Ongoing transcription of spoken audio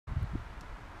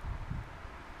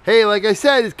Hey, like I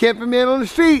said, it's Camping Man on the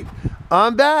Street.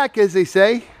 I'm back, as they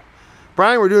say.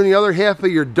 Brian, we're doing the other half of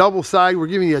your double side. We're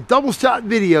giving you a double shot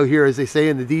video here, as they say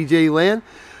in the DJ land.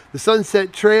 The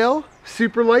Sunset Trail,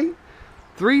 super light,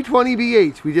 320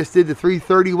 BH. We just did the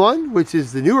 331, which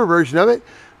is the newer version of it.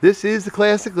 This is the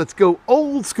classic. Let's go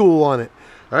old school on it.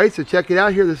 All right, so check it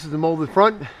out here. This is the molded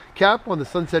front cap on the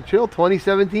Sunset Trail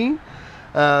 2017.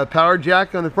 Power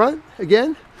jack on the front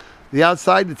again. The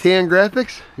outside, the tan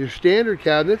graphics, your standard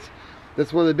cabinets.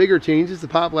 That's one of the bigger changes. The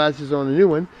pop latches are on the new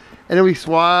one. And then we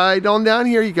slide on down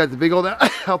here. You got the big old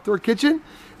outdoor kitchen.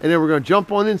 And then we're going to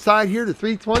jump on inside here to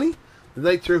 320. The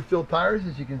nitro filled tires,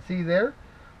 as you can see there.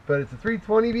 But it's a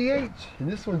 320 BH.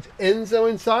 And this one's Enzo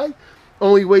inside.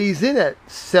 Only weighs in at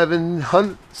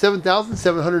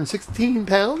 7,716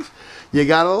 pounds. You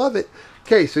got to love it.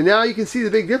 Okay, so now you can see the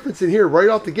big difference in here right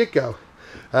off the get-go.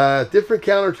 Different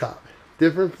countertop.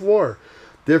 Different floor,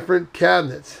 different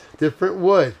cabinets, different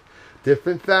wood,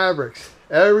 different fabrics.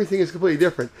 Everything is completely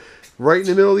different. Right in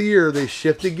the middle of the year, they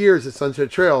shifted gears at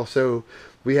Sunset Trail. So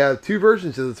we have two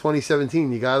versions of the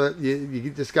 2017.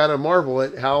 You just gotta marvel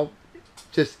at how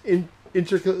just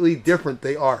intricately different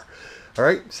they are. All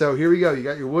right, so here we go. You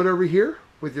got your wood over here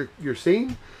with your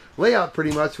same layout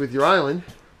pretty much with your island.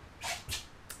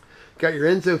 Got your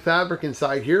Enzo fabric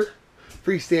inside here.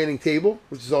 Freestanding table,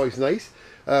 which is always nice.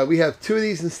 We have two of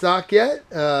these in stock yet.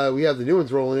 We have the new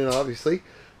ones rolling in, obviously,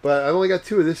 but I've only got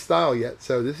two of this style yet.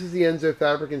 So this is the Enzo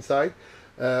fabric inside.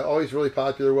 Always really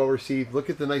popular, well received. Look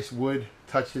at the nice wood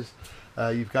touches.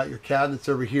 You've got your cabinets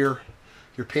over here,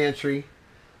 your pantry.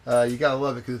 You gotta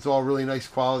love it because it's all really nice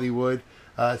quality wood.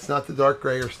 It's not the dark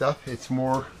gray or stuff. It's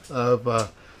more of I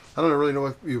don't really know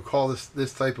what you call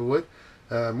this type of wood.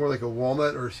 More like a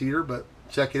walnut or a cedar, but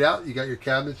check it out. You got your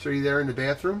cabinetry there in the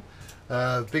bathroom.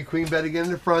 Big queen bed again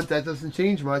in the front. That doesn't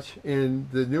change much in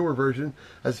the newer version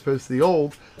as opposed to the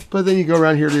old. But then you go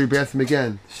around here to your bathroom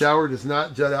again. Shower does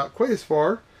not jut out quite as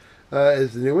far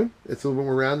as the new one. It's a little bit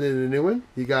more rounded in the new one.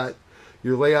 You got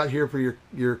your layout here for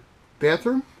your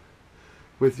bathroom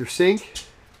with your sink,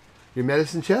 your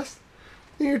medicine chest,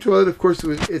 and your toilet. Of course,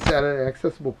 it's at an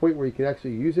accessible point where you can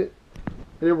actually use it.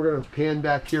 And then we're going to pan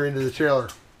back here into the trailer.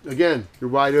 Again, your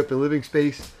wide open living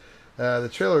space. The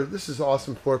trailer, this is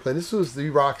awesome floor plan. This was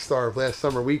the rock star of last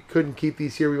summer. We couldn't keep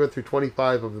these here. We went through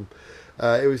 25 of them.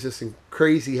 It was just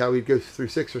crazy how we'd go through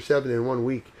 6 or 7 in 1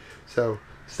 week. So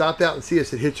stop out and see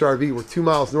us at Hitch Rv. We're 2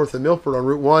 miles north of Milford on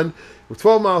Route 1. We're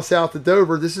 12 miles south of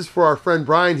Dover. This is for our friend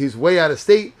Brian, who's way out of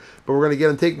state, but we're going to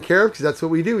get him taken care of because that's what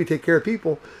we do. We take care of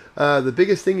people. The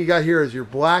biggest thing you got here is your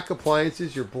black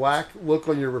appliances, your black look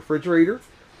on your refrigerator.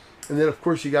 And then, of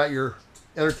course, you got your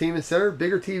entertainment center,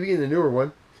 bigger TV in the newer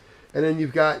one. And then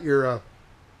you've got your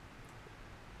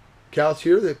couch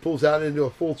here that pulls out into a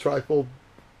full trifold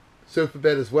sofa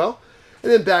bed as well. And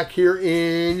then back here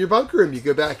in your bunk room, you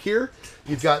go back here,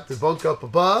 you've got the bunk up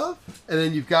above, and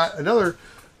then you've got another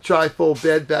trifold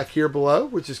bed back here below,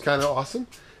 which is kind of awesome.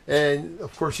 And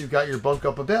of course, you've got your bunk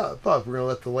up above. We're going to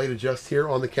let the light adjust here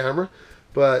on the camera.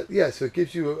 But yeah, so it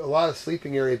gives you a lot of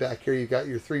sleeping area back here. You've got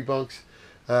your 3 bunks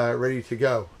ready to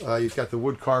go. You've got the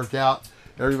wood carved out.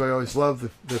 Everybody always loved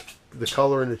the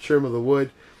color and the trim of the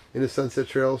wood in the Sunset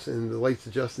Trails, and the lights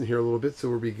adjusting here a little bit, so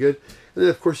we'll be good. And then,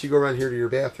 of course, you go around here to your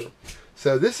bathroom.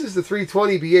 So this is the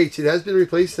 320 BH. It has been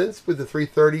replaced since with the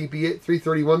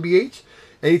 331 BH.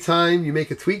 Anytime you make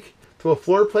a tweak to a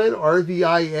floor plan,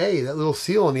 RVIA, that little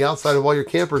seal on the outside of all your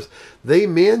campers, they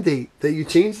mandate that you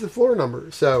change the floor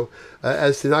number, so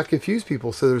as to not confuse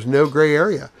people, so there's no gray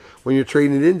area when you're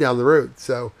trading it in down the road.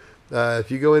 So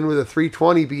if you go in with a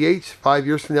 320 BH 5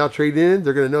 years from now, trade in,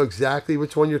 they're going to know exactly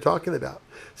which one you're talking about.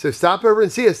 So stop over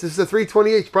and see us. This is a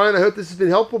 320H. Brian, I hope this has been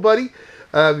helpful, buddy.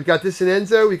 We've got this in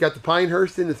Enzo. We've got the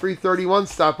Pinehurst in the 331.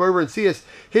 Stop over and see us.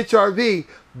 Hitch Rv,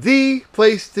 the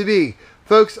place to be.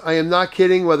 Folks, I am not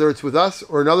kidding, whether it's with us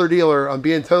or another dealer. I'm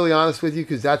being totally honest with you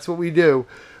because that's what we do.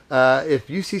 If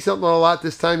you see something on a lot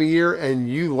this time of year and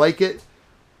you like it,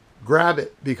 grab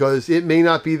it, because it may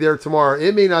not be there tomorrow.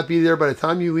 It may not be there by the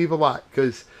time you leave a lot,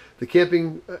 because the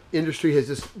camping industry has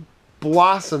just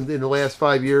blossomed in the last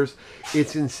 5 years.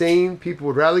 It's insane. People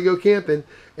would rather go camping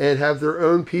and have their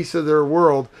own piece of their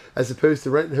world as opposed to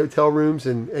renting hotel rooms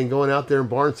and going out there and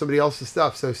borrowing somebody else's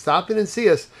stuff. So stop in and see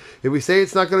us. If we say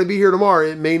it's not going to be here tomorrow,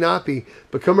 it may not be,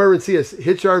 but come over and see us.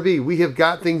 Hitch Rv. We have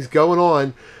got things going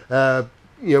on.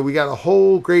 We got a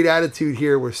whole great attitude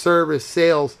here with service,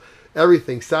 sales,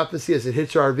 everything. Stop and see us at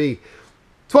Hitch Rv.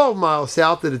 12 miles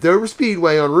south of the Dover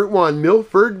Speedway on Route 1,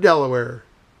 Milford, Delaware.